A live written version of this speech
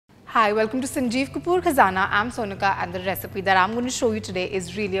Hi, welcome to Sanjeev Kapoor Khazana. I'm Sonika and the recipe that I'm going to show you today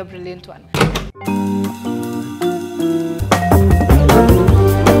is really a brilliant one.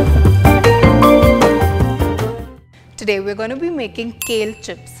 Today we're going to be making kale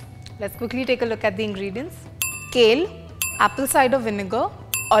chips. Let's quickly take a look at the ingredients. Kale, apple cider vinegar,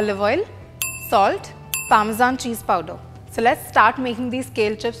 olive oil, salt, Parmesan cheese powder. So let's start making these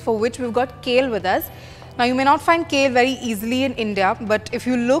kale chips, for which we've got kale with us. Now you may not find kale very easily in India, but if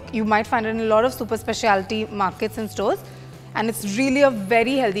you look, you might find it in a lot of super specialty markets and stores. And it's really a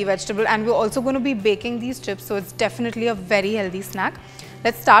very healthy vegetable, and we're also going to be baking these chips, so it's definitely a very healthy snack.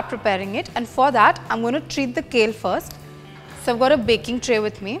 Let's start preparing it, and for that I'm going to treat the kale first. So I've got a baking tray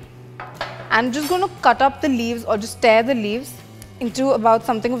with me. I'm just going to cut up the leaves or just tear the leaves into about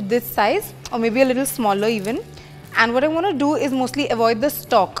something of this size or maybe a little smaller even. And what I want to do is mostly avoid the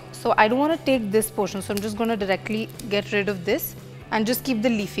stalk. So I don't want to take this portion, so I'm just going to directly get rid of this and just keep the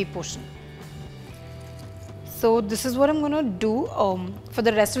leafy portion. So this is what I'm going to do for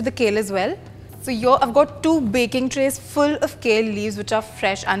the rest of the kale as well. So here I've got two baking trays full of kale leaves which are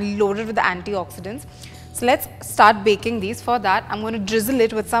fresh and loaded with the antioxidants. So let's start baking these. For that I'm going to drizzle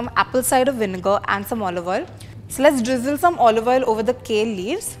it with some apple cider vinegar and some olive oil. So let's drizzle some olive oil over the kale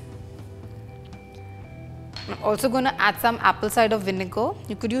leaves. I'm also going to add some apple cider vinegar.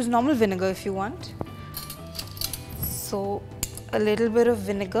 You could use normal vinegar if you want. So a little bit of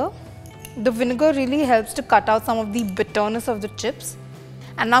vinegar. The vinegar really helps to cut out some of the bitterness of the chips.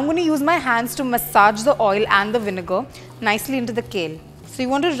 And now I'm going to use my hands to massage the oil and the vinegar nicely into the kale. So you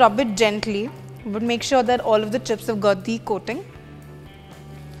want to rub it gently, but make sure that all of the chips have got the coating.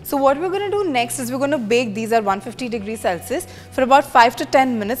 So what we're going to do next is we're going to bake these at 150 degrees Celsius for about 5 to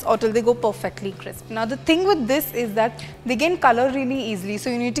 10 minutes or till they go perfectly crisp. Now the thing with this is that they gain color really easily, so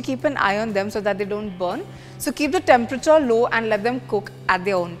you need to keep an eye on them so that they don't burn. So keep the temperature low and let them cook at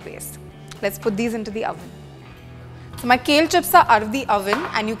their own pace. Let's put these into the oven. So my kale chips are out of the oven,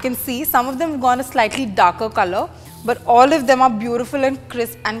 and you can see some of them have gone a slightly darker color, but all of them are beautiful and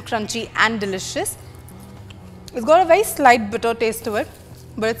crisp and crunchy and delicious. It's got a very slight bitter taste to it,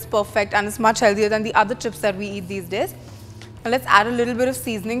 but it's perfect and it's much healthier than the other chips that we eat these days. Now let's add a little bit of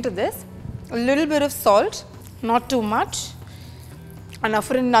seasoning to this, a little bit of salt, not too much. And now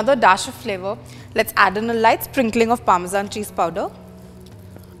for another dash of flavor, let's add in a light sprinkling of Parmesan cheese powder.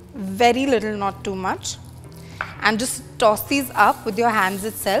 Very little, not too much. And just toss these up with your hands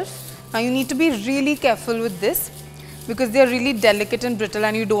itself. Now you need to be really careful with this because they are really delicate and brittle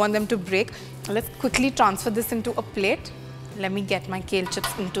and you don't want them to break. Let's quickly transfer this into a plate. Let me get my kale chips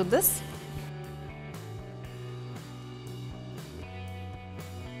into this.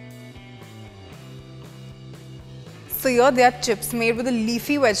 So here they are chips made with a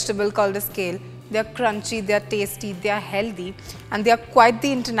leafy vegetable called as kale. They are crunchy, they are tasty, they are healthy, and they are quite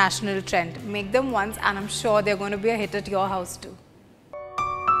the international trend. Make them once and I'm sure they're going to be a hit at your house too.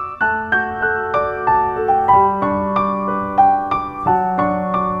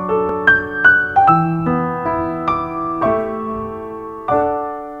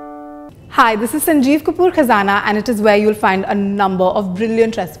 Hi, this is Sanjeev Kapoor Khazana, and it is where you'll find a number of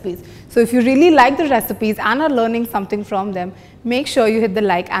brilliant recipes. So if you really like the recipes and are learning something from them, make sure you hit the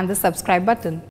like and the subscribe button.